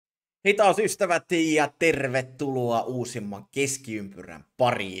Hei taas ystävät ja tervetuloa uusimman Keskiympyrän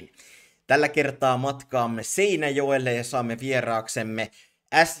pariin. Tällä kertaa matkaamme Seinäjoelle ja saamme vieraaksemme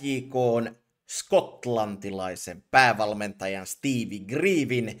SJK:n skotlantilaisen päävalmentajan Stevie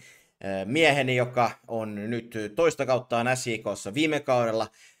Grieven, mieheni, joka on nyt toista kauttaan SJK:ssa viime kaudella,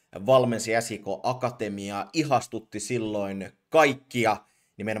 valmensi SJK Akatemiaa, ihastutti silloin kaikkia,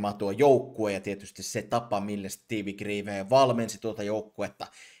 nimenomaan tuo joukkue ja tietysti se tapa, millä Stevie Grieven valmensi tuota joukkuetta.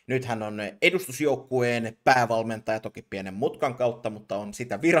 Nyt hän on edustusjoukkueen päävalmentaja, toki pienen mutkan kautta, mutta on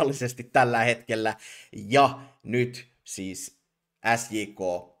sitä virallisesti tällä hetkellä. Ja nyt siis SJK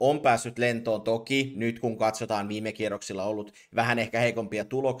on päässyt lentoon toki, nyt kun katsotaan viime kierroksilla ollut vähän ehkä heikompia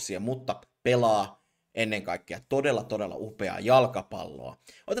tuloksia, mutta pelaa ennen kaikkea todella upeaa jalkapalloa.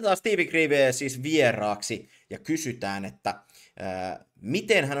 Otetaan Stevie Grieven siis vieraaksi ja kysytään, että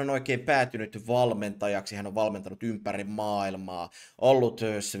miten hän on oikein päätynyt valmentajaksi. Hän on valmentanut ympäri maailmaa, ollut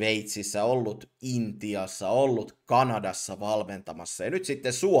Sveitsissä, ollut Intiassa, ollut Kanadassa valmentamassa ja nyt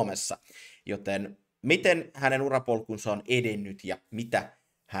sitten Suomessa. Joten miten hänen urapolkunsa on edennyt ja mitä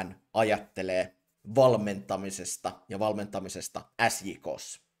hän ajattelee valmentamisesta ja valmentamisesta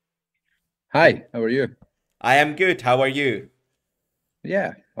SJK:ssa? Hi, how are you? I am good. How are you?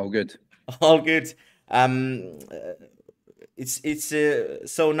 Yeah, all good. All good. It's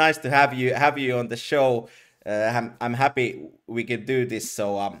so nice to have you on the show. I'm happy we can do this.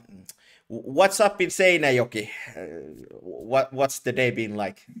 So, what's up in Seinäjoki? What's the day been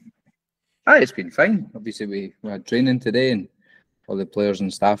like? It's been fine. Obviously, we had training today, and all the players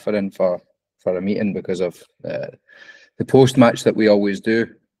and staff are in for a meeting because of the post match that we always do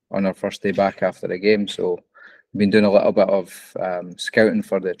on our first day back after a game. So, we've been doing a little bit of scouting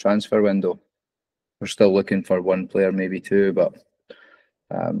for the transfer window. We're still looking for one player, maybe two, but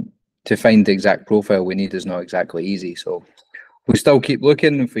to find the exact profile we need is not exactly easy. So we still keep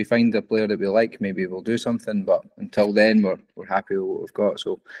looking. If we find a player that we like, maybe we'll do something. But until then, we're happy with what we've got.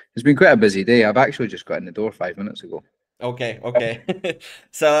 So it's been quite a busy day. I've actually just got in the door 5 minutes ago. Okay.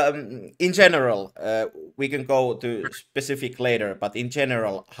 So in general, we can go to specific later. But in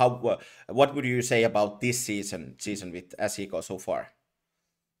general, what would you say about this season with SJK so far?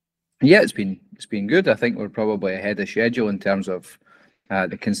 Yeah, it's been good. I think we're probably ahead of schedule in terms of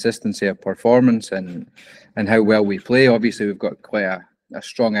the consistency of performance and how well we play. Obviously, we've got quite a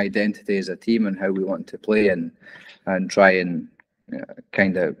strong identity as a team and how we want to play and try and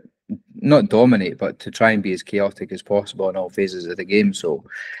kind of not dominate, but to try and be as chaotic as possible in all phases of the game. So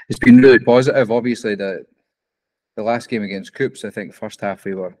it's been really positive. Obviously, the last game against Coops, I think first half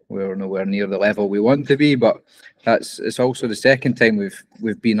we were nowhere near the level we want to be, but it's also the second time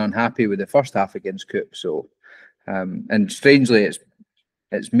we've been unhappy with the first half against Coops. So and strangely,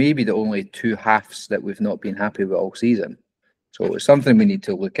 it's maybe the only two halves that we've not been happy with all season. So it's something we need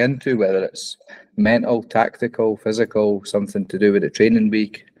to look into, whether it's mental, tactical, physical, something to do with the training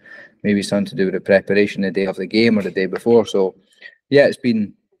week, maybe something to do with the preparation the day of the game or the day before. So yeah, it's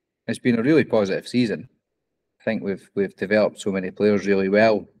been a really positive season. I think we've developed so many players really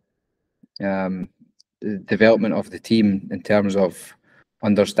well. The development of the team in terms of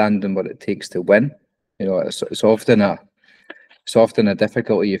understanding what it takes to win. You know, it's often a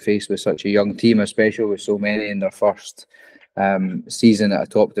difficulty you face with such a young team, especially with so many in their first season at a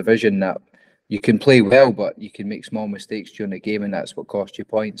top division, that you can play well, but you can make small mistakes during the game, and that's what costs you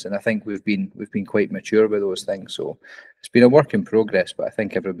points. And I think we've been quite mature with those things. So it's been a work in progress, but I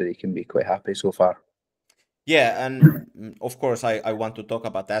think everybody can be quite happy so far. Yeah, and of course I want to talk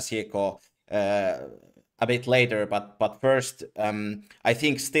about SJK a bit later, but first, I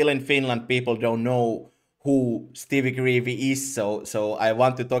think still in Finland people don't know who Stevie Grieven is, so I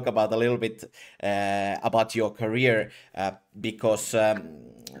want to talk about a little bit about your career because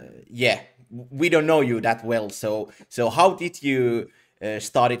we don't know you that well. So how did you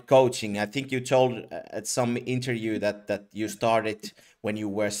started coaching? I think you told at some interview that you started when you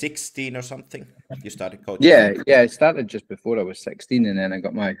were 16 or something. You started coaching. Yeah. I started just before I was 16, and then I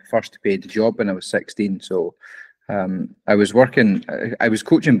got my first paid job when I was 16. So I was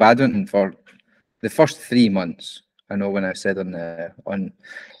coaching badminton for the first 3 months. I know when I said on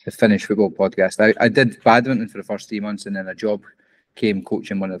the Finnish football podcast, I did badminton for the first 3 months, and then a job came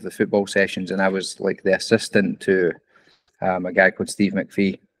coaching one of the football sessions, and I was like the assistant to a guy called Steve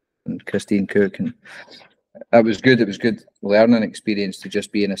McPhee and Christine Cook, and that was good. It was good learning experience to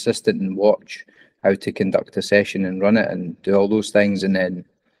just be an assistant and watch how to conduct a session and run it and do all those things. And then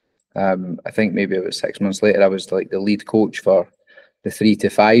I think maybe about 6 months later, I was like the lead coach for the 3 to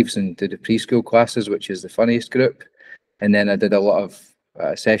 5s and did the preschool classes, which is the funniest group. And then I did a lot of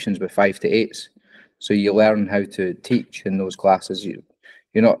sessions with 5 to 8s. So you learn how to teach in those classes.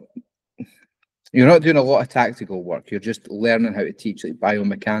 You're not you're not doing a lot of tactical work. You're just learning how to teach like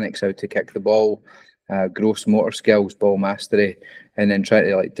biomechanics, how to kick the ball, gross motor skills, ball mastery, and then try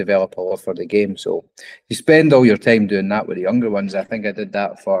to like develop a love for the game. So you spend all your time doing that with the younger ones. I think I did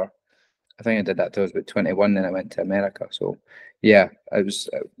that till I was about 21, then I went to America. So yeah,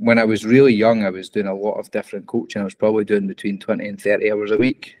 when I was really young, I was doing a lot of different coaching. I was probably doing between 20 and 30 hours a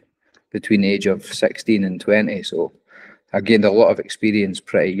week between the age of 16 and 20. So I gained a lot of experience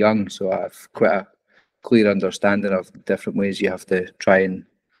pretty young. So I have quite a clear understanding of different ways you have to try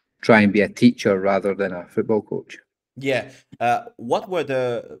and be a teacher rather than a football coach. Yeah. What were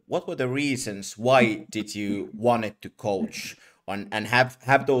the reasons why did you wanted to coach and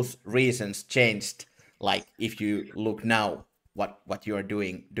have those reasons changed? Like if you look now, what you are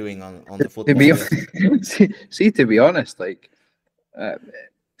doing on the football field? To be honest, like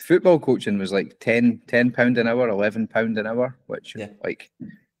football coaching was like £10 an hour, £11 an hour, which like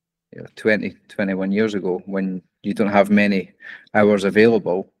 20, 21 years ago, when you don't have many hours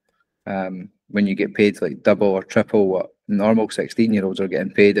available, when you get paid like double or triple what normal 16-year-olds are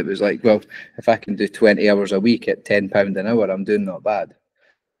getting paid, it was like, well, if I can do 20 hours a week at £10 an hour, I'm doing not bad.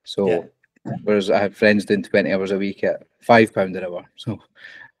 So whereas I had friends doing 20 hours a week at £5 an hour. So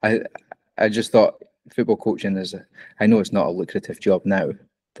I just thought football coaching I know it's not a lucrative job now,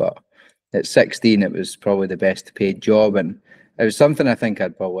 but at 16 it was probably the best paid job, and it was something I think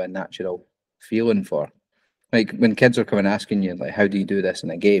I'd probably a natural feeling for. Like when kids are coming asking you, like, how do you do this in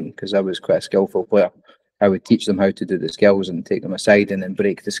a game? Because I was quite a skillful player. I would teach them how to do the skills and take them aside and then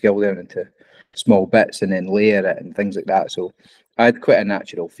break the skill down into small bits and then layer it and things like that. So I had quite a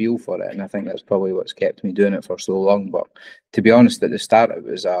natural feel for it, and I think that's probably what's kept me doing it for so long. But to be honest, at the start it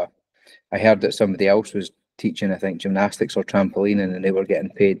was I heard that somebody else was teaching, I think, gymnastics or trampolining, and they were getting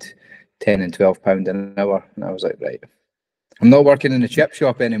paid £10 and £12 an hour, and I was like, right, I'm not working in the chip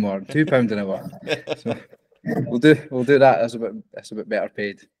shop anymore. I'm £2 an hour. So we'll do that. That's a bit better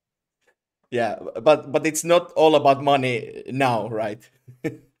paid. Yeah, but it's not all about money now, right?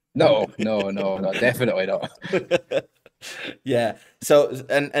 No, definitely not. Yeah. So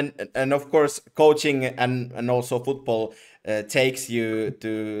and of course, coaching and also football takes you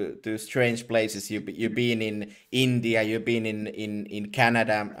to strange places. You've been in India, you've been in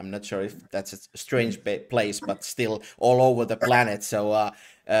Canada. I'm not sure if that's a strange place, but still all over the planet. So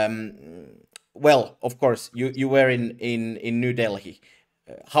well, of course, you were in New Delhi.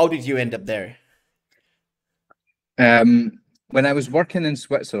 How did you end up there? When I was working in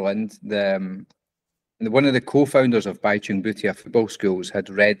Switzerland, one of the co-founders of Baichung Bhutia football schools had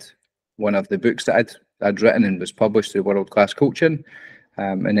read one of the books that I'd written and was published through World Class Coaching.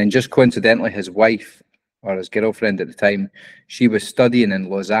 And then just coincidentally, his wife, or his girlfriend at the time, she was studying in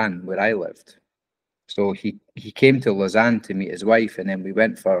Lausanne, where I lived. So he came to Lausanne to meet his wife, and then we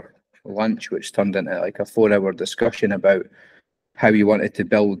went for lunch, which turned into like a 4-hour discussion about how he wanted to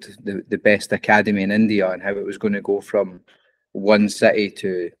build the best academy in India and how it was going to go from one city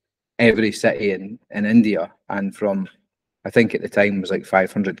to every city in India, and from, I think at the time was like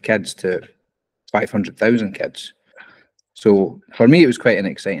 500 kids to 500,000 kids. So for me, it was quite an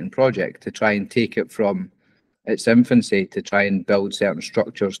exciting project to try and take it from its infancy to try and build certain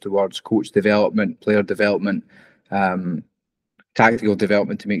structures towards coach development, player development, tactical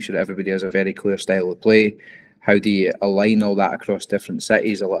development, to make sure that everybody has a very clear style of play. How do you align all that across different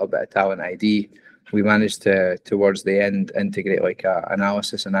cities? A little bit of talent ID. We managed to, towards the end, integrate like a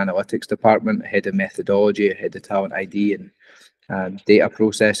analysis and analytics department, head of methodology, head of talent ID, and data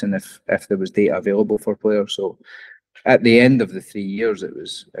processing if there was data available for players. So at the end of the 3 years, it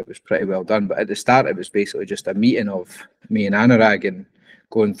was pretty well done. But at the start, it was basically just a meeting of me and Anurag and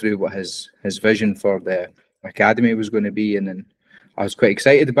going through what his vision for the academy was going to be. And then I was quite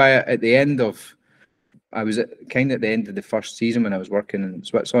excited by it. I was kind of at the end of the first season when I was working in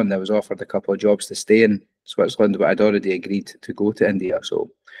Switzerland. I was offered a couple of jobs to stay in Switzerland, but I'd already agreed to go to India. So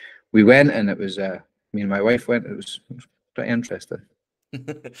we went, and it was me and my wife went. It was pretty interesting.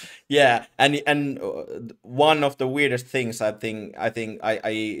 Yeah, and one of the weirdest things I think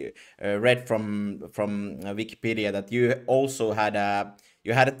I read from Wikipedia that you also had a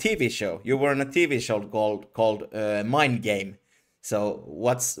TV show. You were on a TV show called Mind Game. So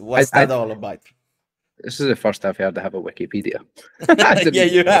what's that all about? This is the first I've heard to have a Wikipedia. Yeah,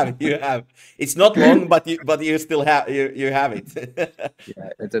 you have. It's not long, but you still have you have it. Yeah,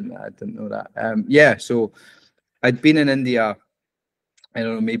 I didn't know that. Yeah, so I'd been in India, I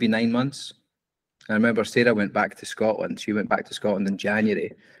don't know, maybe 9 months. I remember Sarah went back to Scotland. She went back to Scotland in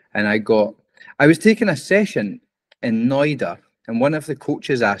January, and I was taking a session in Noida, and one of the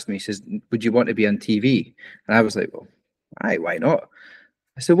coaches asked me, he says, "Would you want to be on TV?" And I was like, "Well, aye, why not?"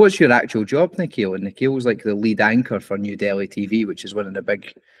 So what's your actual job, Nikhil? And Nikhil's like the lead anchor for New Delhi TV, which is one of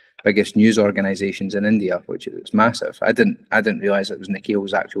the biggest news organizations in India, which is massive. I didn't realize it was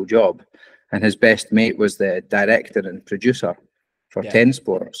Nikhil's actual job, and his best mate was the director and producer for 10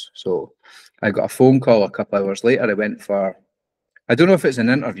 Sports. So I got a phone call a couple hours later. I went for, I don't know if it's an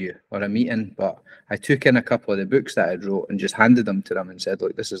interview or a meeting, but I took in a couple of the books that I'd wrote and just handed them to them and said,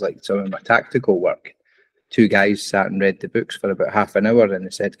 look, this is like some of my tactical work. Two guys sat and read the books for about half an hour, and they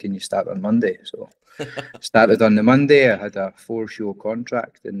said, can you start on Monday? So started on the Monday. I had a 4-show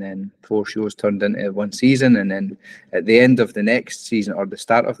contract, and then 4 shows turned into 1 season. And then at the end of the next season, or the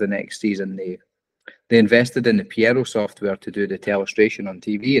start of the next season, they invested in the Piero software to do the telestration on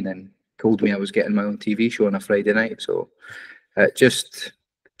TV, and then told me I was getting my own TV show on a Friday night. So it just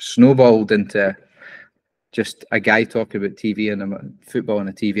snowballed into just a guy talking about TV and football on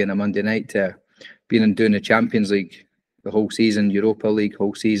a TV on a Monday night to being and doing the Champions League the whole season, Europa League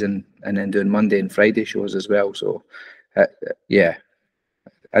whole season, and then doing Monday and Friday shows as well. So yeah,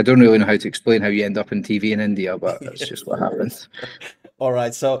 I don't really know how to explain how you end up in TV in India, but that's just what happens. All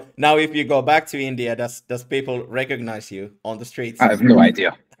right. So now if you go back to India, does people recognize you on the streets? I have no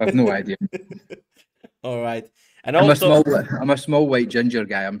idea. All right. And also, I'm a small white ginger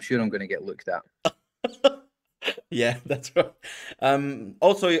guy. I'm sure I'm going to get looked at. Yeah, that's right.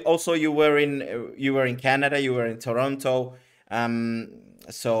 Also, you were in Canada. You were in Toronto.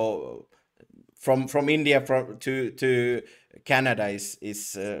 So from India to Canada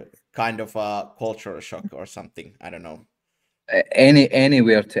is kind of a cultural shock or something. I don't know.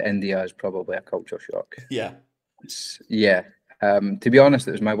 Anywhere to India is probably a culture shock. Yeah. To be honest,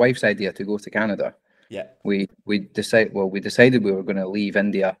 it was my wife's idea to go to Canada. Yeah. We decided we were going to leave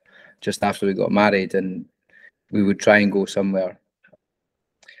India just after we got married, and we would try and go somewhere.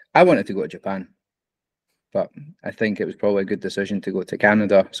 I wanted to go to Japan, but I think it was probably a good decision to go to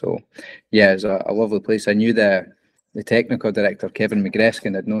Canada. So yeah, it's a lovely place. I knew the technical director, Kevin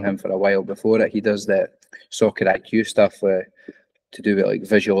McGreskin. I'd known him for a while before it. He does the soccer IQ stuff to do with like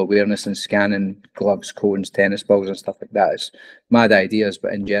visual awareness and scanning gloves, cones, tennis balls and stuff like that. It's mad ideas,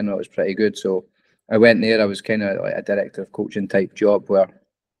 but in general it's pretty good. So I went there. I was kind of like a director of coaching type job where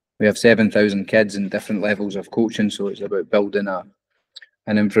we have 7,000 kids in different levels of coaching. So it's about building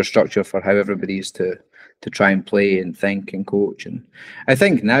an infrastructure for how everybody's to try and play and think and coach. And I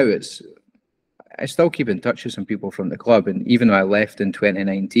think now I still keep in touch with some people from the club, and even though I left in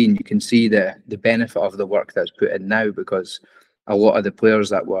 2019, you can see the benefit of the work that's put in now, because a lot of the players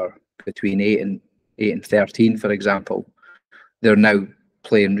that were between 8 and 13, for example, they're now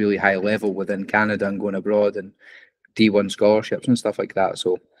playing really high level within Canada and going abroad and D1 scholarships and stuff like that.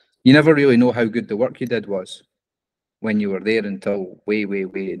 So you never really know how good the work you did was when you were there until way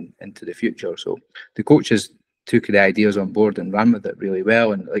into the future. So the coaches took the ideas on board and ran with it really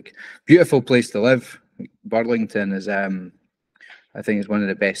well. And like, beautiful place to live. Burlington is I think it's one of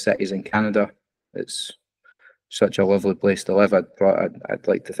the best cities in Canada. It's such a lovely place to live. I'd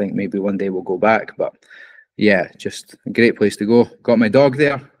like to think maybe one day we'll go back, but yeah, just a great place to go. Got my dog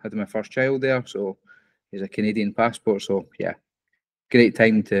there, had my first child there, so he's a Canadian passport. So yeah, great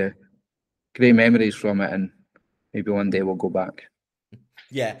memories from it, and maybe one day we'll go back.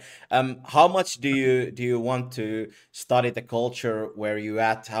 Yeah. How much do you want to study the culture where you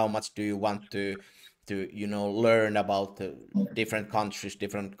at? How much do you want to learn about the different countries,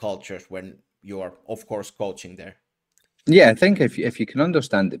 different cultures when you are, of course, coaching there? Yeah, I think if you can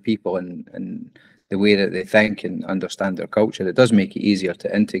understand the people and the way that they think and understand their culture, it does make it easier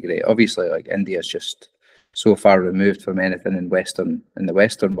to integrate. Obviously, like, India is just so far removed from anything in the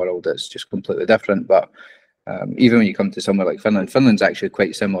Western world. It's just completely different. But even when you come to somewhere like Finland's actually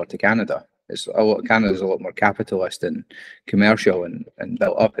quite similar to Canada. Canada's a lot more capitalist and commercial and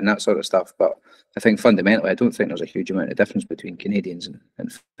built up and that sort of stuff. But I think fundamentally, I don't think there's a huge amount of difference between Canadians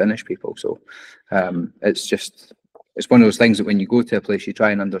and Finnish people. So it's one of those things that when you go to a place, you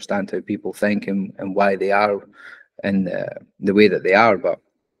try and understand how people think and why they are in the way that they are. But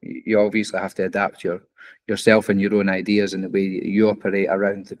you obviously have to adapt yourself and your own ideas and the way you operate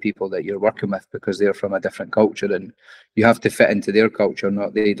around the people that you're working with, because they're from a different culture and you have to fit into their culture,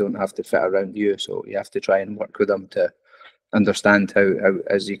 not they don't have to fit around you. So you have to try and work with them to understand how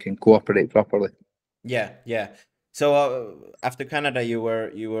as you can cooperate properly. Yeah. So after Canada, you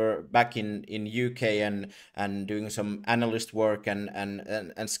were back in UK and doing some analyst work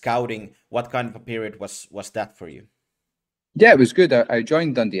and scouting. What kind of a period was that for you? Yeah, it was good. I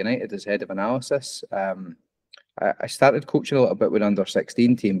joined Dundee United as head of analysis. I started coaching a little bit with under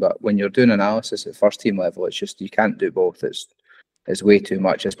 16 team, but when you're doing analysis at first team level, it's just you can't do both. It's way too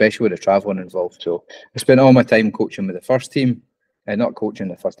much, especially with the travelling involved. So I spent all my time coaching with the first team, not coaching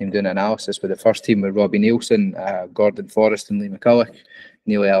the first team, doing analysis with the first team with Robbie Nielsen, Gordon Forrest and Lee McCulloch,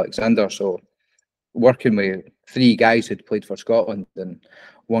 Neil Alexander. So working with 3 guys who'd played for Scotland and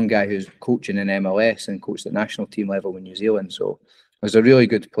 1 guy who's coaching in MLS and coached at national team level in New Zealand. So it was a really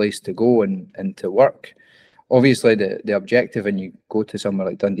good place to go and to work. Obviously, the objective when you go to somewhere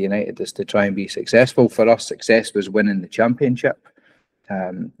like Dundee United is to try and be successful. For us, success was winning the championship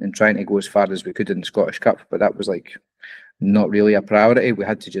and trying to go as far as we could in the Scottish Cup. But that was like not really a priority. We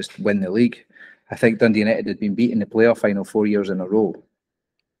had to just win the league. I think Dundee United had been beating the playoff final 4 years in a row.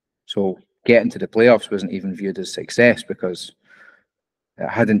 So getting to the playoffs wasn't even viewed as success because it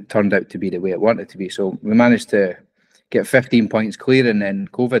hadn't turned out to be the way it wanted to be. So we managed to get 15 points clear, and then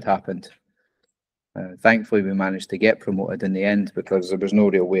COVID happened. Thankfully, we managed to get promoted in the end because there was no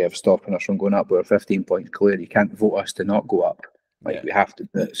real way of stopping us from going up. We were 15 points clear. You can't vote us to not go up. We have to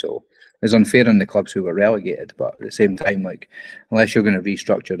do it. So it's unfair on the clubs who were relegated. But at the same time, unless you're going to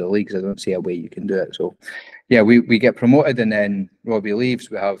restructure the leagues, I don't see a way you can do it. So yeah, we get promoted, and then Robbie leaves.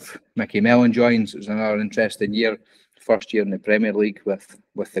 We have Mickey Mellon joins. It was another interesting year. First year in the Premier League with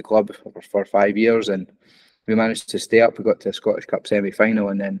the club for 5 years, and we managed to stay up. We got to the Scottish Cup semi-final,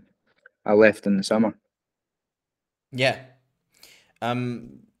 and then I left in the summer. Yeah.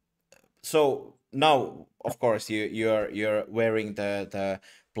 So now, of course, you're wearing the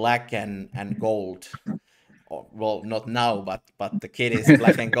black and gold. Well, not now, but the kit is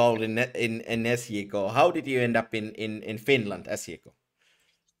black and gold in SJK. How did you end up in Finland, SJK?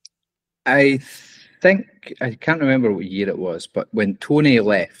 I think I can't remember what year it was, but when Tony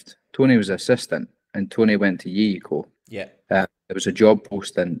left, Tony was assistant, and Tony went to JK. Yeah. There was a job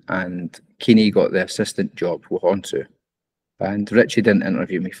posting, and Keeney got the assistant job with Honsu, and Richie didn't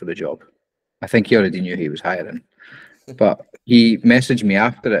interview me for the job. I think he already knew he was hiring, but he messaged me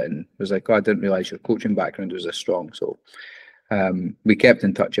after it and was like, "Oh, I didn't realise your coaching background was this strong." So we kept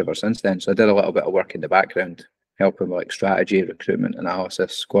in touch ever since then. So I did a little bit of work in the background, helping with strategy, recruitment,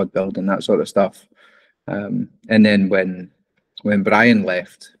 analysis, squad building, that sort of stuff. And then when Brian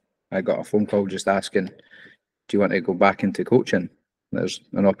left, I got a phone call just asking, "Do you want to go back into coaching? There's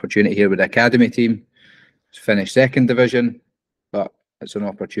an opportunity here with the academy team. It's finished 2nd division, but it's an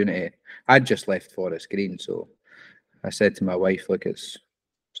opportunity." I'd just left Forest Green, so I said to my wife, "Look, it's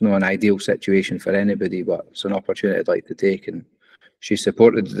not an ideal situation for anybody, but it's an opportunity I'd like to take." And she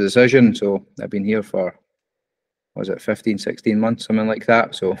supported the decision. So I've been here for, was it 15, 16 months, something like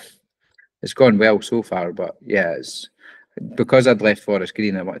that. So it's gone well so far, but yeah, because I'd left Forest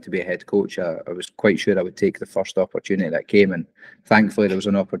Green, I wanted to be a head coach. I was quite sure I would take the first opportunity that came, and thankfully there was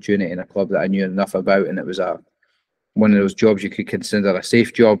an opportunity in a club that I knew enough about, and it was one of those jobs you could consider a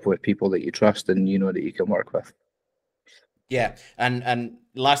safe job with people that you trust and you know that you can work with. Yeah, and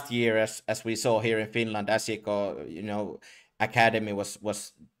last year, as we saw here in Finland, SJK, academy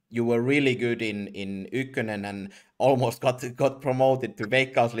was you were really good in Ykkönen and almost got promoted to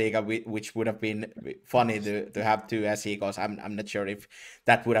Veikkausliiga, which would have been funny to have 2 SJKs. I'm not sure if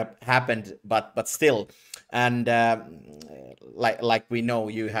that would have happened, but still. And like we know,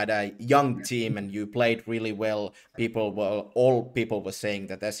 you had a young team and you played really well. All people were saying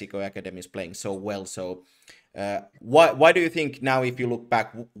that SJK Academy is playing so well. So why do you think now, if you look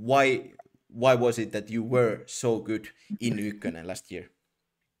back, why was it that you were so good in Ykkönen last year?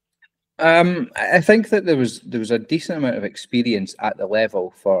 I think that there was a decent amount of experience at the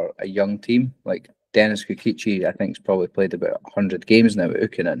level for a young team. Like Dennis Kukici, I think, has probably played about 100 games now at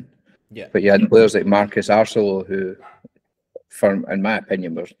Ykkönen. Yeah. But you had players like Marcus Arcelo, who, in my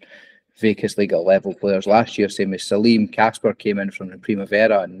opinion, were Veikkausliiga level players last year. Same as Salim Kasper came in from the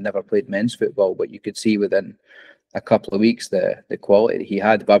Primavera and never played men's football, but you could see within a couple of weeks the quality he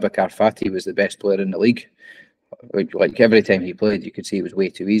had. Babacar Fati was the best player in the league. Like every time he played, you could see it was way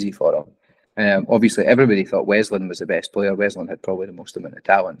too easy for him. Obviously, everybody thought Wesleyan was the best player. Wesleyan had probably the most amount of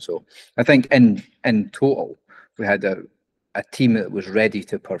talent. So I think in total, we had a team that was ready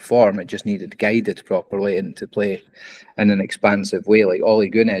to perform. It just needed guided properly and to play in an expansive way. Like Ollie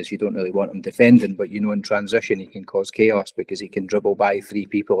Gunes, you don't really want him defending, but in transition he can cause chaos because he can dribble by 3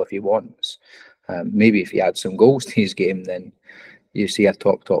 people if he wants. Maybe if he adds some goals to his game, then you see a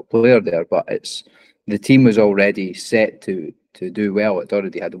top player there. But the team was already set to do well. It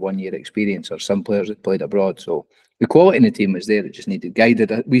already had 1 year experience, or some players had played abroad. So the quality in the team was there. It just needed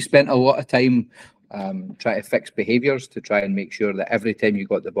guided. We spent a lot of time trying to fix behaviours to try and make sure that every time you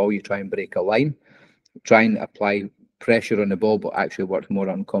got the ball, you try and break a line, try and apply pressure on the ball, but actually work more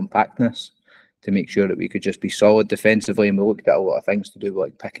on compactness to make sure that we could just be solid defensively. And we looked at a lot of things to do,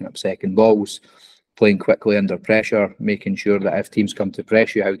 like picking up second balls, playing quickly under pressure, making sure that if teams come to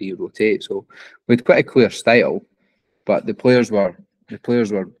press you, how do you rotate? So we had quite a clear style. but the players were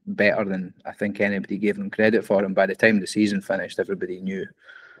better than I think anybody gave them credit for. And by the time the season finished, everybody knew.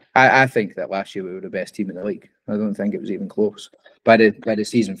 I think that last year we were the best team in the league. I don't think it was even close. By the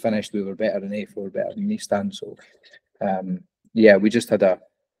season finished, we were better than AIF, we were better than Nistan. So yeah, we just had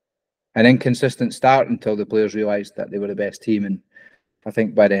an inconsistent start until the players realised that they were the best team. And I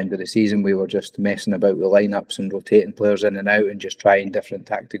think by the end of the season, we were just messing about with lineups and rotating players in and out and just trying different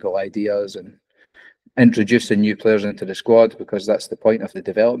tactical ideas and introducing new players into the squad, because that's the point of the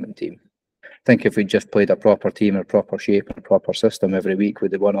development team. I think if we just played a proper team, a proper shape, and a proper system every week,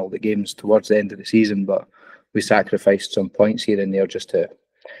 we'd have won all the games towards the end of the season. But we sacrificed some points here and there just to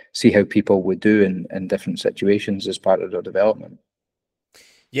see how people would do in different situations as part of their development.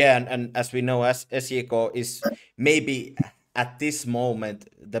 Yeah, and as we know, as SJK is maybe at this moment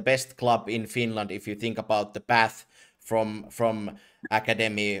the best club in Finland if you think about the path from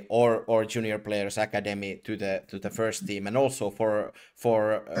academy or junior players academy to the first team, and also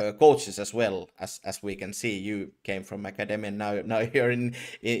for coaches as well, as we can see, you came from academy and now you're in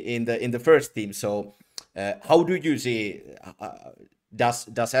the first team. So how do you see does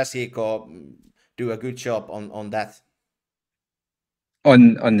SJK do a good job on that?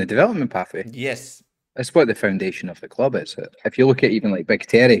 On the development pathway? Yes. That's what the foundation of the club is. If you look at even like Big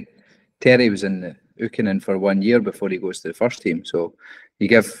Terry was in the Ukkonen for 1 year before he goes to the first team. So you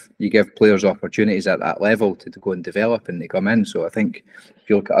give players opportunities at that level to go and develop, and they come in. So I think if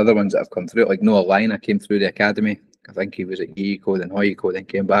you look at other ones that have come through, like Noah Lina came through the academy. I think he was at Yiiko, then Hoiko, then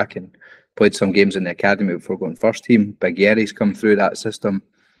came back and played some games in the academy before going first team. Big Yeri's come through that system.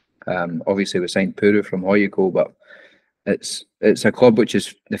 Obviously we signed Puru from Hoiko, but it's a club which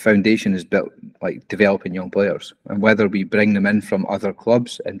is, the foundation is built like developing young players, and whether we bring them in from other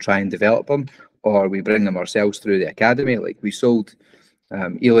clubs and try and develop them, or we bring them ourselves through the academy. Like we sold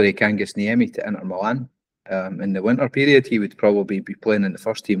Ilari Kangasniemi to Inter Milan in the winter period. He would probably be playing in the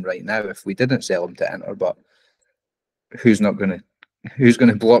first team right now if we didn't sell him to Inter. But who's going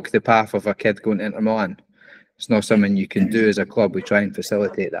to block the path of a kid going to Inter Milan? It's not something you can do as a club. We try and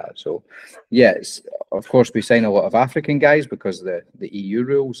facilitate that. So yeah, of course we sign a lot of African guys because the EU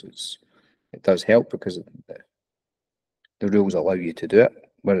rules. It does help because the rules allow you to do it,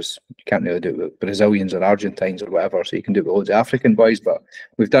 whereas you can't really do it with Brazilians or Argentines or whatever. So you can do it with loads of African boys. But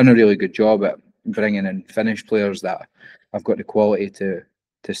we've done a really good job at bringing in Finnish players that have got the quality to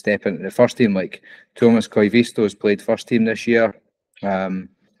step into the first team. Like Thomas Koivisto has played first team this year.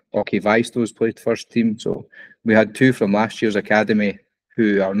 Oki Vaisto's played first team. So we had two from last year's academy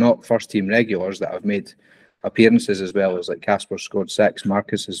who are not first team regulars that have made appearances as well, as like Casper scored 6,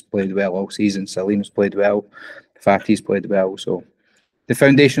 Marcus has played well all season, Salim's played well, Fatih's played well. So the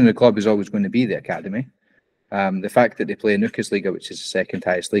foundation of the club is always going to be the academy. The fact that they play in Ukasliga, which is the second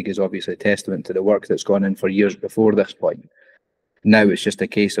highest league, is obviously a testament to the work that's gone in for years before this point. Now it's just a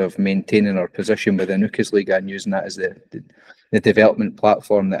case of maintaining our position within Ukasliga and using that as the development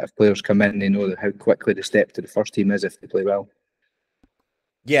platform, that if players come in, they know how quickly the step to the first team is if they play well.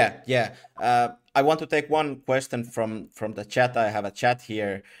 Yeah. I want to take one question from the chat. I have a chat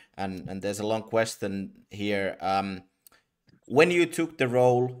here, and there's a long question here. When you took the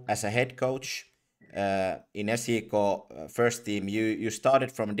role as a head coach in SJK first team, you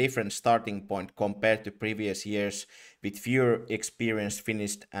started from a different starting point compared to previous years, with fewer experienced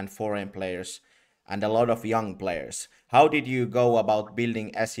Finnish and foreign players and a lot of young players. How did you go about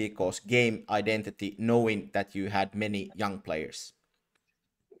building SJK's game identity, knowing that you had many young players?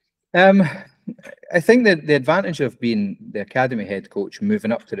 I think that the advantage of being the academy head coach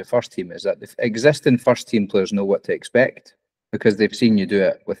moving up to the first team is that the existing first team players know what to expect because they've seen you do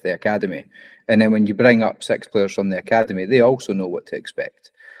it with the academy. And then when you bring up 6 players from the academy, they also know what to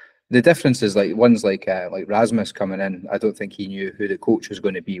expect. The difference is like one's like Rasmus coming in. I don't think he knew who the coach was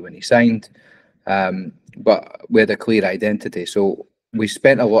going to be when he signed, but we had a clear identity. So we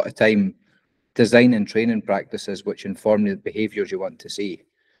spent a lot of time designing training practices which inform the behaviours you want to see.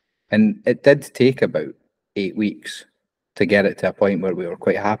 And it did take about 8 weeks to get it to a point where we were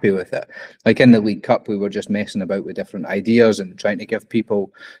quite happy with it. Like in the League Cup, we were just messing about with different ideas and trying to give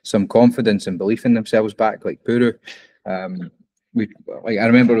people some confidence and belief in themselves back, like Puru. I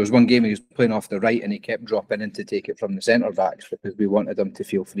remember there was one game he was playing off the right and he kept dropping in to take it from the centre backs because we wanted him to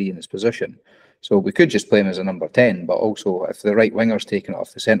feel free in his position. So we could just play him as a number 10, but also if the right winger's taking it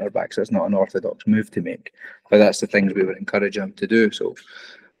off the centre backs, it's not an orthodox move to make. But that's the things we were encouraging him to do. So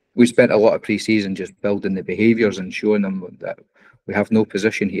we spent a lot of pre-season just building the behaviours and showing them that we have no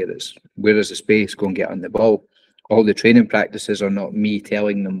position here. It's where is the space, go and get on the ball. All the training practices are not me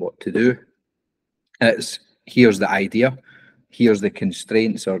telling them what to do. It's here's the idea. here's the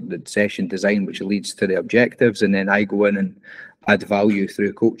constraints or the session design which leads to the objectives, and then I go in and add value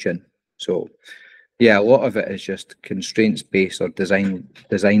through coaching. So yeah, a lot of it is just constraints based or design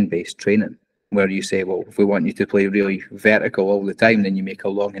based training, where you say, well, if we want you to play really vertical all the time, then you make a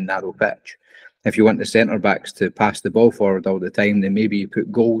long and narrow pitch. If you want the centre backs to pass the ball forward all the time, then maybe you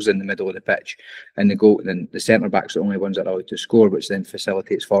put goals in the middle of the pitch, and then the centre backs are the only ones that are allowed to score, which then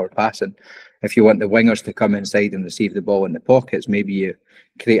facilitates forward passing. If you want the wingers to come inside and receive the ball in the pockets, maybe you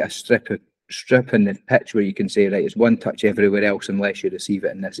create a strip in the pitch where you can say, right, it's one touch everywhere else unless you receive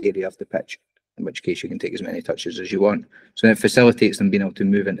it in this area of the pitch, in which case you can take as many touches as you want. So it facilitates them being able to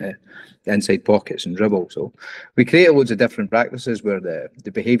move into the inside pockets and dribble. So we create loads of different practices where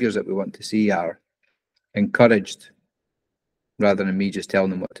the behaviours that we want to see are encouraged rather than me just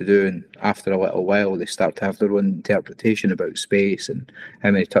telling them what to do. And after a little while, they start to have their own interpretation about space and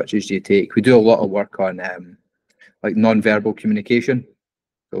how many touches do you take. We do a lot of work on like non-verbal communication,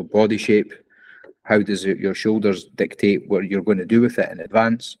 so body shape. How does your shoulders dictate what you're going to do with it in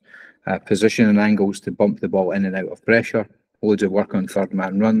advance? Position and angles to bump the ball in and out of pressure. Loads of work on third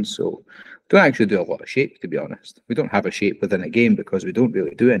man runs. So we don't actually do a lot of shape, to be honest. We don't have a shape within a game because we don't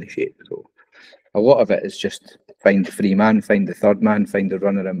really do any shape. So a lot of it is just find the free man, find the third man, find the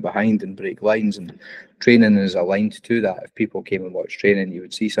runner in behind and break lines, and training is aligned to that. If people came and watched training, you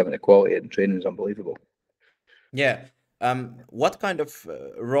would see some of the quality, and training is unbelievable. Yeah. What kind of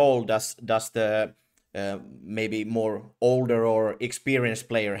role does the maybe more older or experienced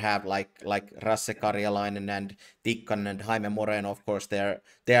player have, like Rasse Karjalainen and Tikkanen and Jaime Moreno? Of course, they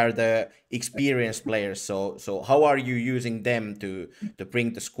are the experienced players. So how are you using them to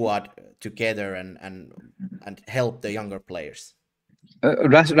bring the squad together and help the younger players?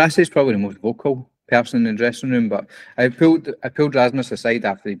 Rasse is probably the most vocal person in the dressing room, but I pulled Rasmus aside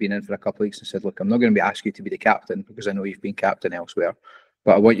after he'd been in for a couple of weeks and said, look, I'm not going to be asking you to be the captain because I know you've been captain elsewhere,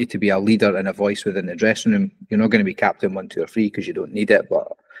 but I want you to be a leader and a voice within the dressing room. You're not going to be captain 1, 2 or 3 because you don't need it, but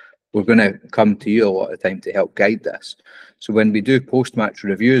we're going to come to you a lot of the time to help guide this. So when we do post-match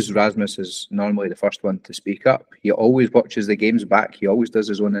reviews, Rasmus is normally the first one to speak up. He always watches the games back. He always does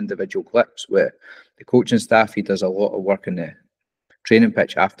his own individual clips. With the coaching staff, he does a lot of work in the training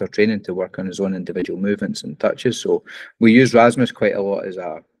pitch after training to work on his own individual movements and touches. So we use Rasmus quite a lot as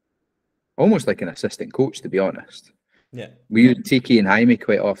almost like an assistant coach, to be honest. Yeah. We use Tiki and Jaime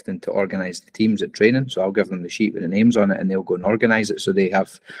quite often to organise the teams at training. So I'll give them the sheet with the names on it and they'll go and organise it. So they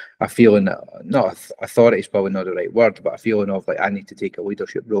have a feeling, authority is probably not the right word, but a feeling of like, I need to take a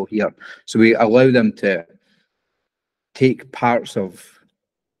leadership role here. So we allow them to take parts of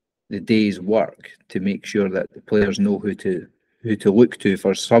the day's work to make sure that the players know who to look to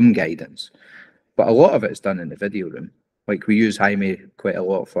for some guidance. But a lot of it is done in the video room. Like we use Jaime quite a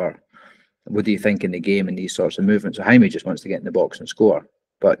lot for what do you think in the game and these sorts of movements. So Jaime just wants to get in the box and score.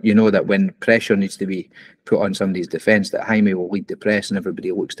 But you know that when pressure needs to be put on somebody's defence, that Jaime will lead the press and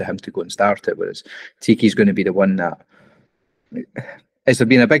everybody looks to him to go and start it, whereas Tiki's going to be the one that... It's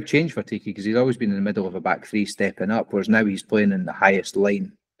been a big change for Tiki because he's always been in the middle of a back 3 stepping up, whereas now he's playing in the highest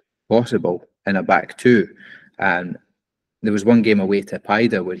line possible in a back 2. And there was one game away to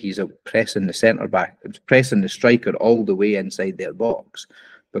Paida where he's pressing the centre back, pressing the striker all the way inside their box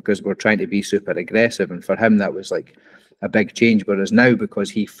because we're trying to be super aggressive. And for him, that was like a big change. Whereas now,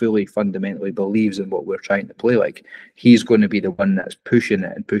 because he fully fundamentally believes in what we're trying to play like, he's going to be the one that's pushing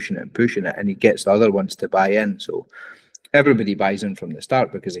it and pushing it and pushing it. And he gets the other ones to buy in. So everybody buys in from the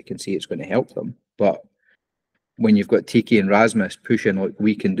start because they can see it's going to help them. But when you've got Tiki and Rasmus pushing, like,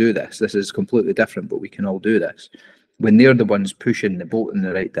 we can do this. This is completely different, but we can all do this. When they're the ones pushing the boat in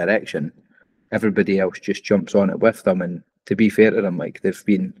the right direction, everybody else just jumps on it with them. And to be fair to them, like they've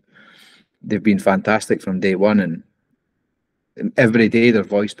been fantastic from day one. And every day their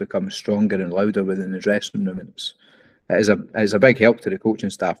voice becomes stronger and louder within the dressing room. And it is a big help to the coaching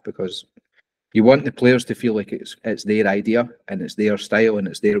staff because you want the players to feel like it's their idea and it's their style and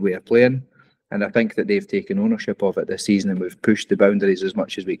it's their way of playing. And I think that they've taken ownership of it this season and we've pushed the boundaries as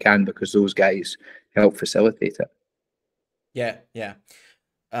much as we can because those guys help facilitate it. Yeah.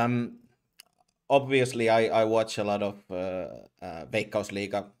 Obviously, I watch a lot of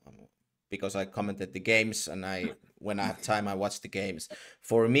Veikkausliiga because I commented the games, and when I have time, I watch the games.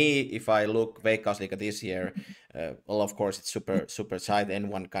 For me, if I look Veikkausliiga this year, well, of course, it's super tight.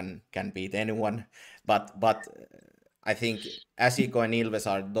 Anyone can beat anyone, but I think SJK and Ilves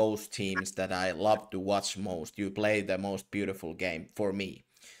are those teams that I love to watch most. You play the most beautiful game for me,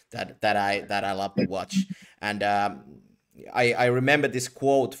 that I love to watch, and I remember this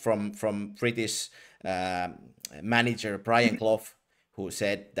quote from British manager Brian Clough, who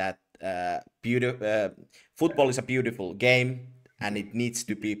said that football is a beautiful game and it needs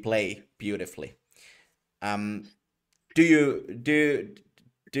to be played beautifully. Do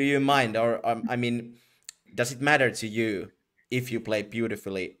you mind, or I mean, does it matter to you if you play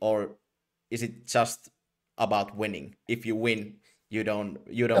beautifully, or is it just about winning? If you win, you don't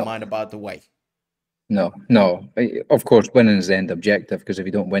mind about the way. No. Of course, winning is the end objective, because if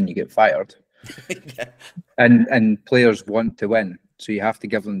you don't win, you get fired. Yeah. And players want to win, so you have to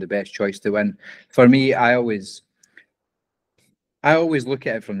give them the best choice to win. For me, I always look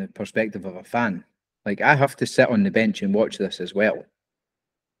at it from the perspective of a fan. Like, I have to sit on the bench and watch this as well.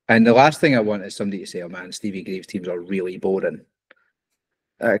 And the last thing I want is somebody to say, "Oh man, Stevie Grieves teams are really boring."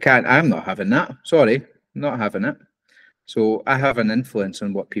 I'm not having that. Sorry, not having it. So I have an influence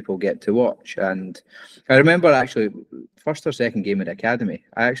on what people get to watch. And I remember, actually, first or second game at the academy,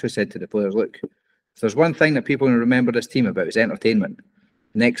 I actually said to the players, "Look, if there's one thing that people remember this team about, it's entertainment.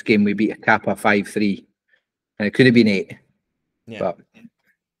 Next game we beat a Kappa 5-3, and it could have been 8. Yeah. But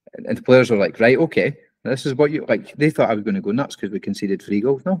and the players were like, "Right, okay, this is what you like." They thought I was going to go nuts because we conceded 3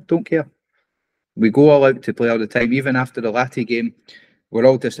 goals. No, don't care. We go all out to play all the time. Even after the Lati game, we're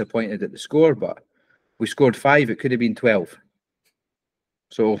all disappointed at the score, but we scored 5. It could have been 12.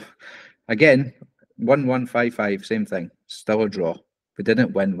 So again, 1-1, 5-5, same thing. Still a draw. We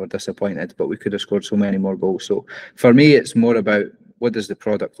didn't win. We're disappointed, but we could have scored so many more goals. So for me, it's more about, what does the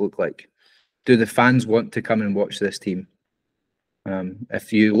product look like? Do the fans want to come and watch this team?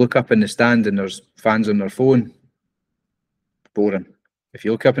 If you look up in the stand and there's fans on their phone, boring. If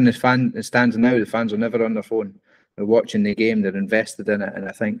you look up in the stands now, the fans are never on their phone. They're watching the game. They're invested in it. And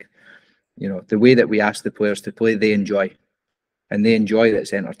I think, the way that we ask the players to play, they enjoy. And they enjoy that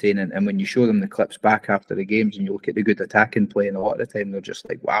it's entertaining. And when you show them the clips back after the games and you look at the good attacking play, and a lot of the time they're just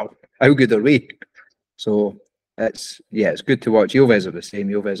like, wow, how good are we? So it's good to watch. Joves are the same.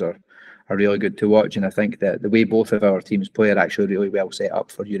 Joves are really good to watch. And I think that the way both of our teams play are actually really well set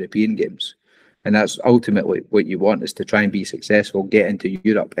up for European games. And that's ultimately what you want, is to try and be successful, get into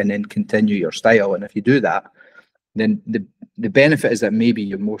Europe, and then continue your style. And if you do that, then the benefit is that maybe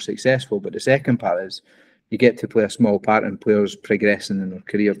you're more successful. But the second part is you get to play a small part in players progressing in their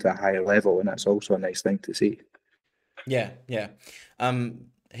career to a higher level. And that's also a nice thing to see. Yeah.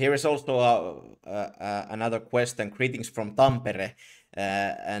 Here is also another question. Greetings from Tampere.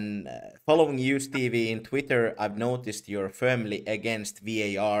 And following you, Stevie, in Twitter, I've noticed you're firmly against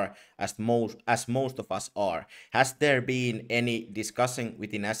VAR, as most of us are. Has there been any discussion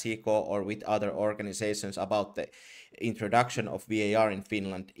within SJK or with other organizations about the introduction of VAR in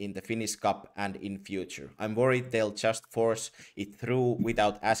Finland, in the Finnish Cup and in future? I'm worried they'll just force it through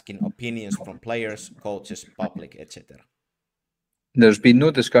without asking opinions from players, coaches, public, etc. There's been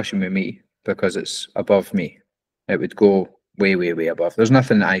no discussion with me, because it's above me. It would go way, way, way above. There's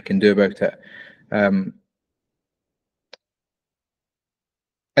nothing that I can do about it.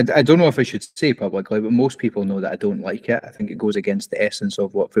 I don't know if I should say publicly, but most people know that I don't like it. I think it goes against the essence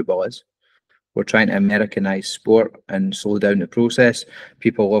of what football is. We're trying to Americanize sport and slow down the process.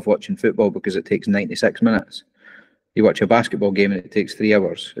 People love watching football because it takes 96 minutes. You watch a basketball game and it takes 3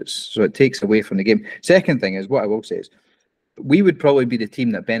 hours. So it takes away from the game. Second thing is, what I will say is, we would probably be the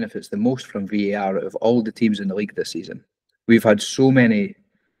team that benefits the most from VAR out of all the teams in the league this season. We've had so many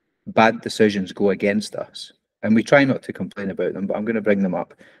bad decisions go against us, and we try not to complain about them, but I'm going to bring them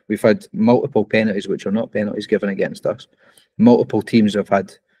up. We've had multiple penalties which are not penalties given against us. Multiple teams have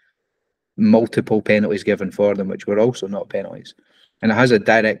had multiple penalties given for them which were also not penalties, and it has a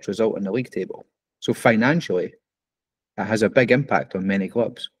direct result in the league table. So financially, it has a big impact on many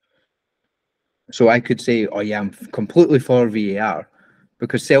clubs. So I could say, oh yeah, I'm completely for VAR,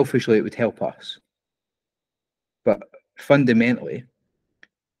 because selfishly it would help us. But fundamentally,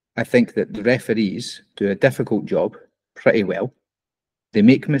 I think that the referees do a difficult job pretty well. They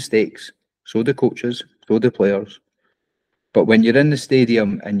make mistakes, so do coaches, so do players. But when you're in the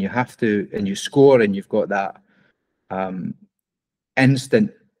stadium and you score and you've got that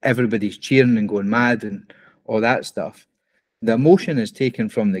instant, everybody's cheering and going mad and all that stuff, the emotion is taken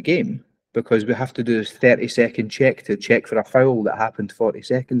from the game, because we have to do this 30-second check to check for a foul that happened 40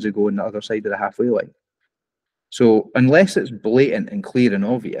 seconds ago on the other side of the halfway line. So unless it's blatant and clear and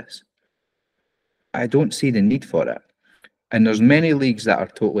obvious, I don't see the need for it. And there's many leagues that are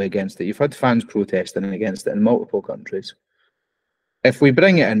totally against it. You've had fans protesting against it in multiple countries. If we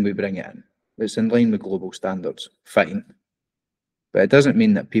bring it in, we bring it in. It's in line with global standards, fine. But it doesn't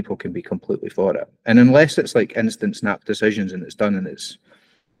mean that people can be completely for it. And unless it's like instant snap decisions and it's done and it's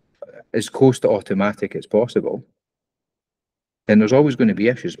as close to automatic as possible, then there's always going to be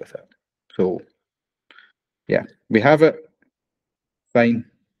issues with it. So, yeah, we have it, fine.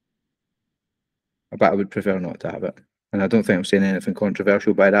 but I would prefer not to have it. And I don't think I'm saying anything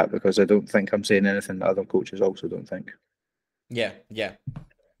controversial by that, because I don't think I'm saying anything that other coaches also don't think. Yeah.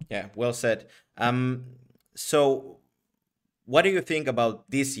 Well said. So what do you think about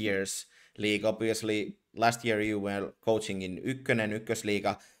this year's league? Obviously, last year you were coaching in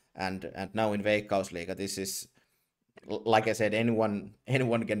Ykkösliiga, and now in Veikkausliiga. This is, like I said, anyone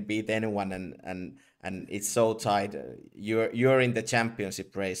can beat anyone, and it's so tight. You're in the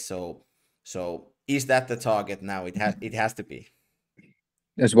championship race, so is that the target now? It has to be.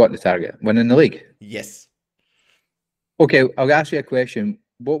 Is what the target? Winning the league? Yes. Okay, I'll ask you a question.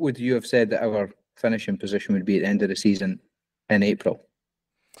 What would you have said that our finishing position would be at the end of the season in April?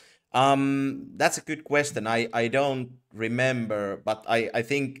 That's a good question. I don't remember, but I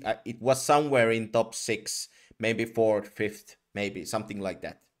think it was somewhere in top 6, maybe 4th, 5th, maybe something like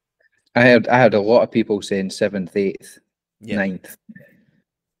that. I had a lot of people saying 7th, 8th, 9th.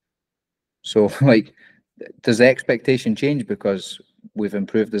 So, like, does the expectation change because we've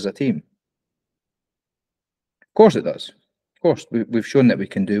improved as a team? Of course it does. Of course, we've shown that we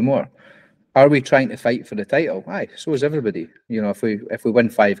can do more. Are we trying to fight for the title? Aye, so is everybody. You know, if we win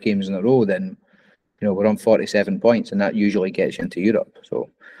 5 games in a row, then, you know, we're on 47 points, and that usually gets you into Europe. So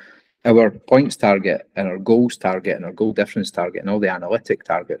our points target and our goals target and our goal difference target and all the analytic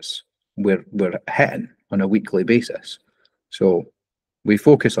targets we're hitting on a weekly basis. So we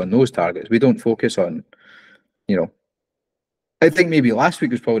focus on those targets. We don't focus on, you know, I think maybe last week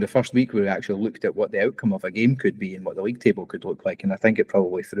was probably the first week where we actually looked at what the outcome of a game could be and what the league table could look like. And I think it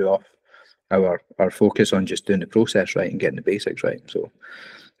probably threw off our focus on just doing the process right and getting the basics right. So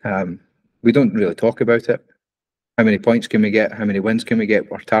we don't really talk about it. How many points can we get? How many wins can we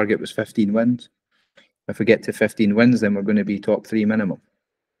get? Our target was 15 wins. If we get to 15 wins, then we're going to be top 3 minimum.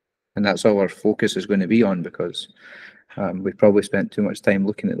 And that's all our focus is going to be on, because we probably spent too much time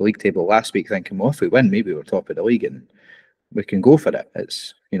looking at the league table last week thinking, well, if we win, maybe we're top of the league and we can go for it.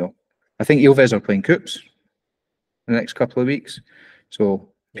 It's, you know, I think Ilves are playing cups in the next couple of weeks. So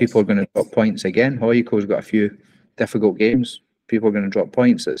people are going to drop points again. Hoiko's got a few difficult games. People are going to drop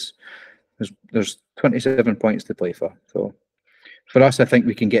points. There's 27 points to play for. So for us, I think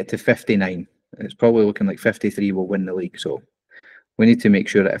we can get to 59. It's probably looking like 53 will win the league. So we need to make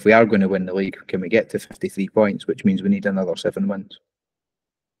sure that if we are going to win the league, can we get to 53 points, which means we need another 7 wins.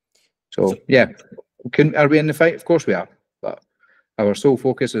 So yeah, are we in the fight? Of course we are. But our sole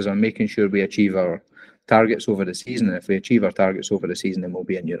focus is on making sure we achieve our targets over the season. And if we achieve our targets over the season, then we'll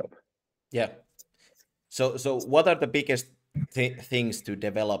be in Europe. Yeah. So what are the biggest things to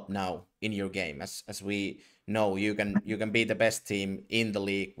develop now in your game? As we know, you can be the best team in the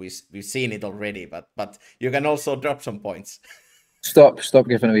league. We've seen it already, but you can also drop some points. Stop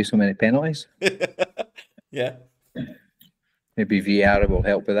giving away so many penalties. Yeah. Maybe VAR will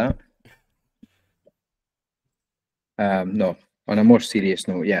help with that. No, on a more serious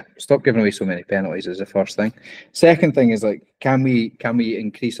note, yeah, stop giving away so many penalties is the first thing. Second thing is, like, can we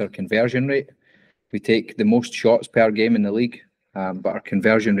increase our conversion rate? We take the most shots per game in the league, but our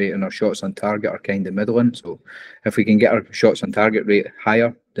conversion rate and our shots on target are kind of middling. So if we can get our shots on target rate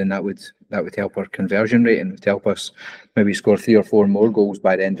higher, then that would help our conversion rate and would help us maybe score 3 or 4 more goals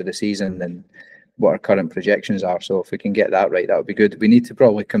by the end of the season than what our current projections are. So if we can get that right, that would be good. We need to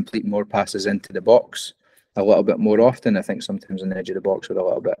probably complete more passes into the box a little bit more often. I think sometimes on the edge of the box we're a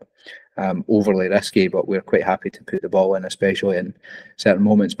little bit overly risky, but we're quite happy to put the ball in, especially in certain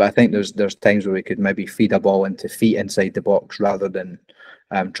moments. But I think there's times where we could maybe feed a ball into feet inside the box rather than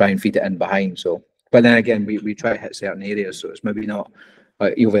try and feed it in behind. So, but then again, we try to hit certain areas, so it's maybe not.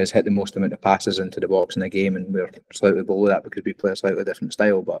 Ilves hit the most amount of passes into the box in the game, and we're slightly below that because we play a slightly different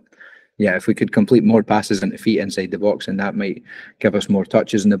style. But yeah, if we could complete more passes into feet inside the box, and that might give us more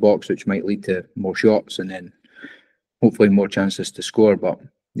touches in the box, which might lead to more shots and then hopefully more chances to score. But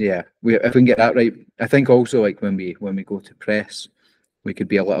yeah, if we can get that right, I think also, like, when we go to press, we could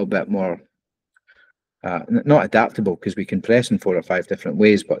be a little bit more not adaptable, because we can press in 4 or 5 different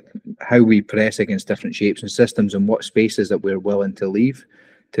ways, but how we press against different shapes and systems and what spaces that we're willing to leave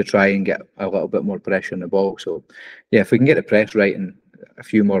to try and get a little bit more pressure on the ball. So yeah, if we can get the press right and a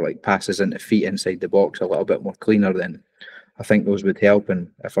few more like passes into feet inside the box a little bit more cleaner, then I think those would help. And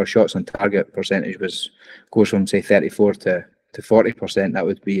if our shots on target percentage goes from say 34 to 40%, that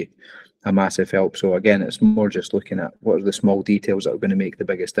would be a massive help. So again, it's more just looking at what are the small details that are going to make the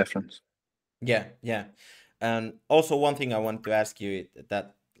biggest difference. Yeah. And also one thing I want to ask you,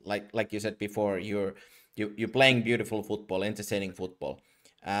 that like you said before, you're playing beautiful football, entertaining football.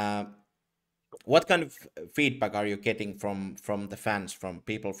 What kind of feedback are you getting from the fans, from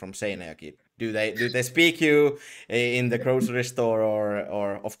people from Seinäjoki? Do they speak you in the grocery store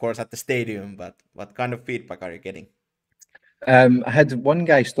or of course at the stadium? But what kind of feedback are you getting? I had one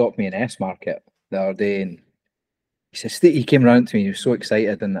guy stop me in S Market the other day, and he says he came around to me. He was so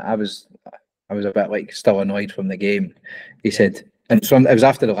excited, and I was a bit like still annoyed from the game. He said, and it was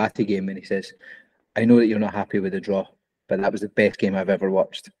after the Lati game, and he says, "I know that you're not happy with the draw, but that was the best game I've ever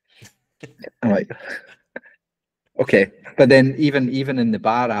watched." I'm like, okay. But then even in the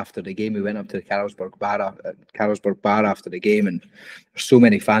bar after the game, we went up to the Carlsberg bar after the game, and there's so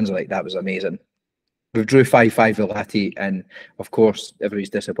many fans are like, "That was amazing." We drew 5-5 with Lati, and of course everybody's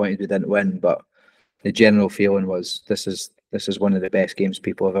disappointed we didn't win, but the general feeling was this is one of the best games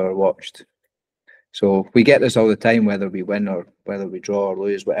people have ever watched. So we get this all the time, whether we win or whether we draw or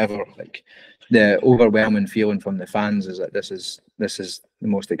lose, whatever. Like the overwhelming feeling from the fans is that this is the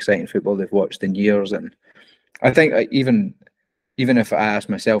most exciting football they've watched in years. And I think even if I asked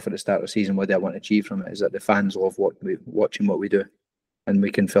myself at the start of the season what do I want to achieve from it, is that the fans love watching what we do, and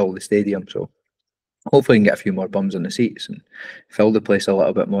we can fill the stadium. So hopefully we can get a few more bums on the seats and fill the place a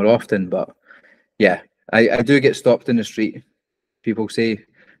little bit more often. But yeah, I do get stopped in the street. People say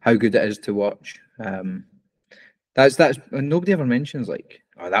how good it is to watch. That's nobody ever mentions like,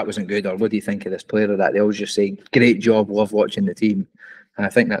 oh, that wasn't good, or what do you think of this player or that. They always just say, great job, love watching the team. And I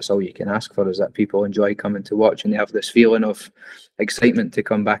think that's all you can ask for, is that people enjoy coming to watch and they have this feeling of excitement to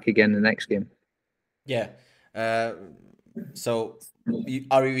come back again the next game. Yeah. So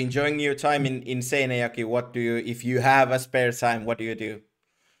are you enjoying your time in Seinäjoki? What do you, if you have a spare time, what do you do?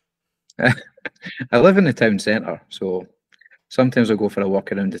 I live in the town centre, so sometimes I'll go for a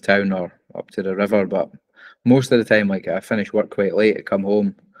walk around the town or up to the river, but most of the time, like, I finish work quite late, I come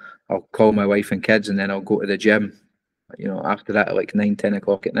home, I'll call my wife and kids, and then I'll go to the gym, you know, after that at like 9-10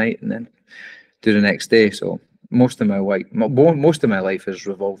 o'clock at night, and then do the next day. So most of my life is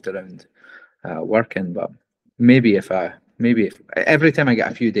revolved around working, but maybe if every time I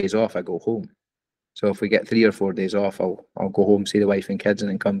get a few days off, I go home. So if we get 3 or 4 days off, I'll go home, see the wife and kids,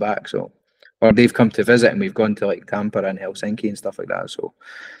 and then come back. So, or they've come to visit, and we've gone to like Tampere and Helsinki and stuff like that. So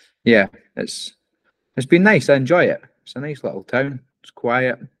yeah, it's been nice. I enjoy it. It's a nice little town. It's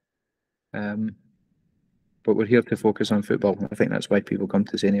quiet, but we're here to focus on football. I think that's why people come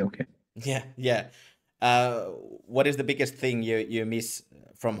to Seinäjoki. Yeah. What is the biggest thing you miss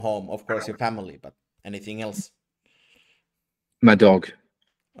from home? Of course, your family, but anything else? My dog.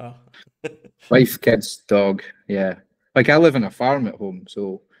 Oh. Wife, kids, dog. Yeah. Like, I live on a farm at home,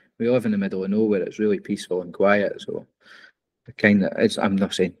 so we live in the middle of nowhere. It's really peaceful and quiet. So I'm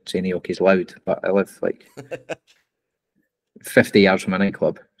not saying Seinäjoki's loud, but I live like 50 yards from a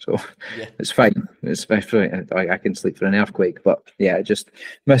nightclub, so yeah. It's fine. Especially I can sleep for an earthquake, but yeah, I just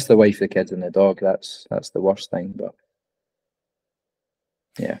miss the wife, the kids, and the dog. That's the worst thing. But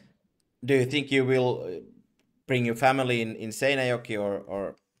yeah. Do you think you will bring your family in Seinäjoki,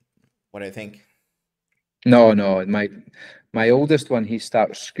 or what do you think? No. My oldest one, he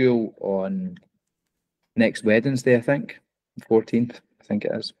starts school on next Wednesday, I think, 14th, I think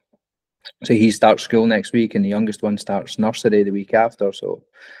it is. So he starts school next week, and the youngest one starts nursery the week after. So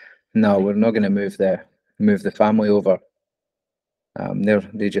no, we're not going to move the family over.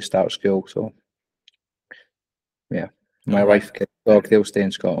 They just start school. So yeah, my wife, kid, dog, they'll stay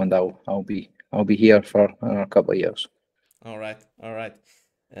in Scotland. I'll be here for a couple of years. All right.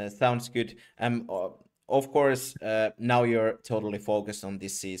 Sounds good. Of course, now you're totally focused on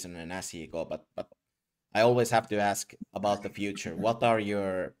this season and SJK, but I always have to ask about the future. What are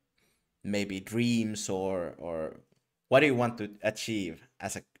your maybe dreams, or what do you want to achieve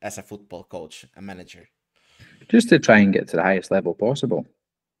as a football coach, a manager? Just to try and get to the highest level possible.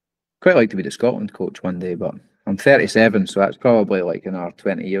 Quite like to be the Scotland coach one day, but I'm 37, so that's probably like another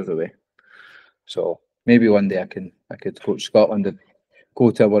 20 years away. So maybe one day I could coach Scotland and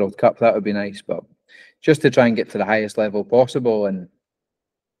go to a World Cup. That would be nice, but just to try and get to the highest level possible and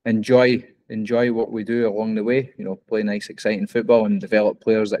enjoy what we do along the way, you know, play nice, exciting football and develop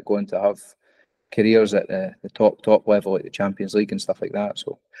players that go on to have careers at the top level, like the Champions League and stuff like that.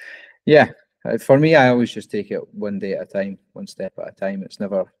 So yeah, for me, I always just take it one day at a time, one step at a time.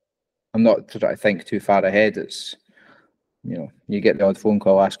 I'm not trying to think too far ahead. It's, you know, you get the odd phone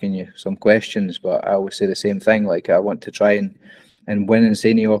call asking you some questions, but I always say the same thing. Like, I want to try and win in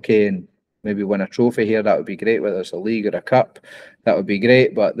Seinäjoki and maybe win a trophy here. That would be great. Whether it's a league or a cup, that would be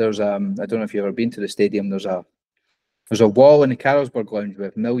great. But there's I don't know if you've ever been to the stadium. There's a wall in the Carlsberg lounge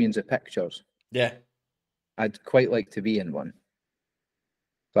with millions of pictures. Yeah, I'd quite like to be in one,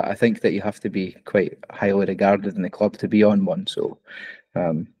 but I think that you have to be quite highly regarded in the club to be on one. So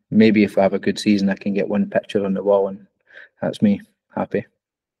maybe if I have a good season, I can get one picture on the wall, and that's me happy.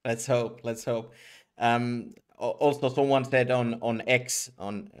 Let's hope. Let's hope. Also, someone said on X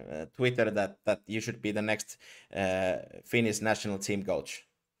on Twitter that you should be the next Finnish national team coach.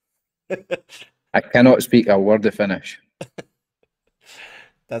 I cannot speak a word of Finnish.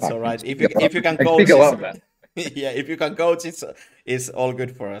 That's all right. If you can coach, yeah, if you can coach, it's all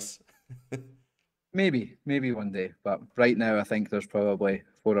good for us. Maybe one day, but right now I think there's probably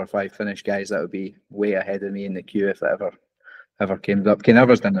 4 or 5 Finnish guys that would be way ahead of me in the queue if that ever came up.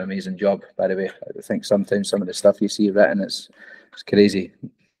 Kenever's done an amazing job, by the way. I think sometimes some of the stuff you see written is crazy.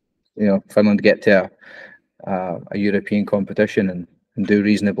 You know, Finland get to a European competition and do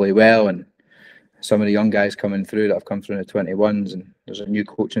reasonably well, and some of the young guys coming through that have come through in the 21s, and there's a new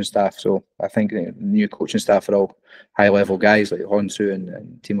coaching staff. So I think the new coaching staff are all high-level guys like Honsu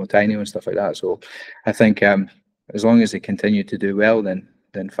and Timo Tainio and stuff like that. So I think as long as they continue to do well, then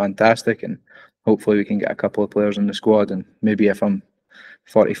fantastic, and hopefully we can get a couple of players in the squad. And maybe if I'm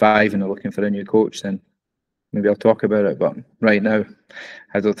 45 and they're looking for a new coach, then maybe I'll talk about it. But right now,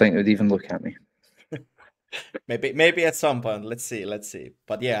 I don't think they'd even look at me. Maybe at some point. Let's see.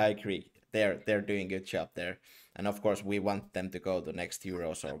 But yeah, I agree. They're doing a good job there, and of course we want them to go to next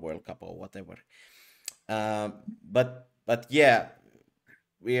Euros or World Cup or whatever. But yeah,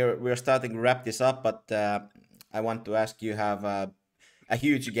 we're starting to wrap this up. But I want to ask you, have a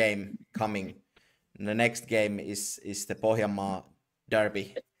huge game coming. The next game is the Pohjanmaa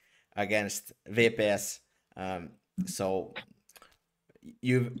derby against VPS. So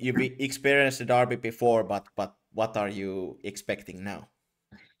you've experienced the derby before, but what are you expecting now?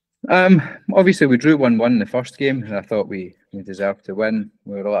 Obviously we drew 1-1 in the first game, and I thought we deserved to win.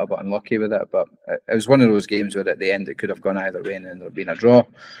 We were a little bit unlucky with it, but it was one of those games where at the end it could have gone either way and ended up being a draw,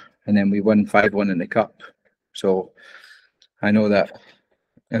 and then we won 5-1 in the cup. So I know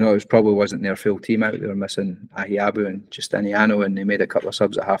it probably wasn't their full team out. They were missing Ahiabu and Justiniano, and they made a couple of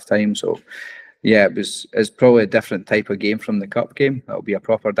subs at half time. So yeah, it's probably a different type of game from the cup game. It'll be a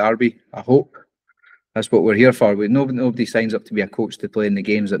proper derby, I hope. That's what we're here for. Nobody signs up to be a coach to play in the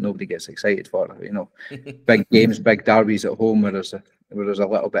games that nobody gets excited for. You know, big games, big derbies at home where there's a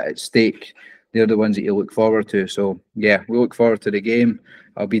little bit at stake. They're the ones that you look forward to. So yeah, we look forward to the game.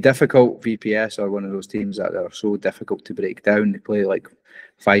 It'll be difficult. VPS are one of those teams that are so difficult to break down. They play like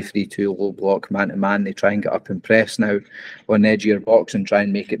 5-3-2 low block, man to man. They try and get up and press now on the edge of your box and try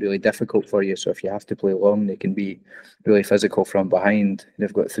and make it really difficult for you. So if you have to play long, they can be really physical from behind.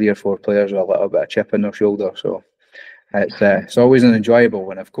 They've got 3 or 4 players with a little bit of chip in their shoulder. So it's always an enjoyable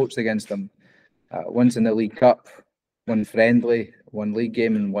when I've coached against them. Once in the League Cup, one friendly, one league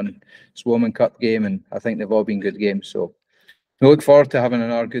game, and one Swoman Cup game, and I think they've all been good games. So we look forward to having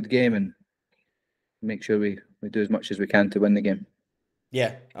another good game and make sure we do as much as we can to win the game.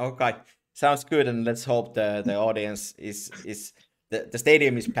 Yeah, okay. Sounds good, and let's hope the audience is the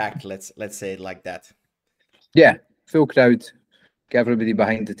stadium is packed, let's say it like that. Yeah, full crowd, get everybody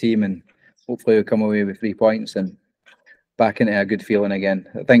behind the team, and hopefully we'll come away with 3 points and back into a good feeling again.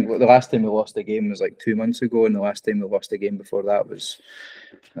 I think the last time we lost a game was like 2 months ago, and the last time we lost a game before that was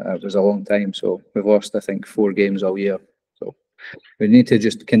a long time. So we've lost, I think, 4 games all year. So we need to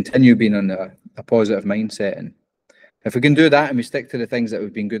just continue being on a positive mindset, and if we can do that and we stick to the things that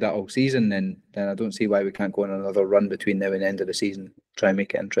we've been good at all season, then I don't see why we can't go on another run between now and the end of the season. Try and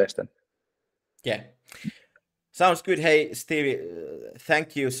make it interesting. Yeah. Sounds good. Hey, Stevie,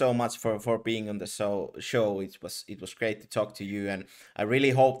 thank you so much for being on the show. It was great to talk to you, and I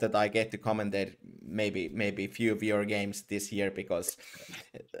really hope that I get to commentate maybe a few of your games this year, because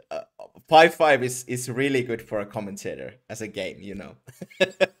 5-5 is really good for a commentator as a game, you know.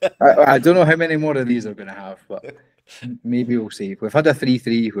 I don't know how many more of these are going to have, but maybe we'll see. We've had a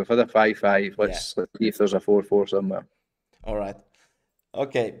 3-3, we've had a 5-5. Let's see if there's a 4-4 somewhere. All right.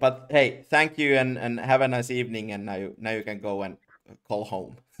 Okay, but hey, thank you, and have a nice evening, and now you can go and call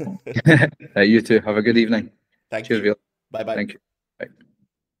home. You too. Have a good evening. Thank Cheers, you. Bye bye. Thank you. Bye.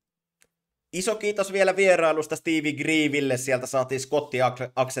 Iso kiitos vielä vierailusta Stevie Grieville. Sieltä saatiin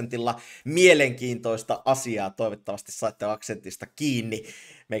Skotti-aksentilla mielenkiintoista asiaa. Toivottavasti saitte aksentista kiinni.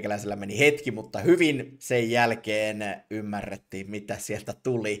 Meikäläisellä meni hetki, mutta hyvin sen jälkeen ymmärrettiin, mitä sieltä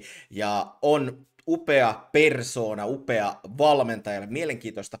tuli. Ja on upea persoona, upea valmentaja.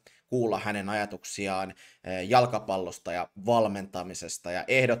 Mielenkiintoista kuulla hänen ajatuksiaan jalkapallosta ja valmentamisesta. Ja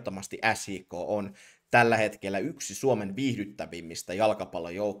ehdottomasti SJK on tällä hetkellä yksi Suomen viihdyttävimmistä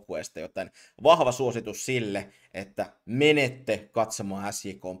jalkapallojoukkueista, joten vahva suositus sille, että menette katsomaan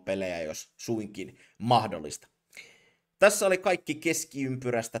SJK:n pelejä, jos suinkin mahdollista. Tässä oli kaikki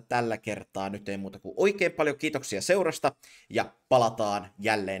Keskiympyrästä tällä kertaa. Nyt ei muuta kuin oikein paljon kiitoksia seurasta ja palataan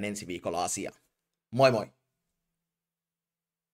jälleen ensi viikolla asiaan. Moi moi!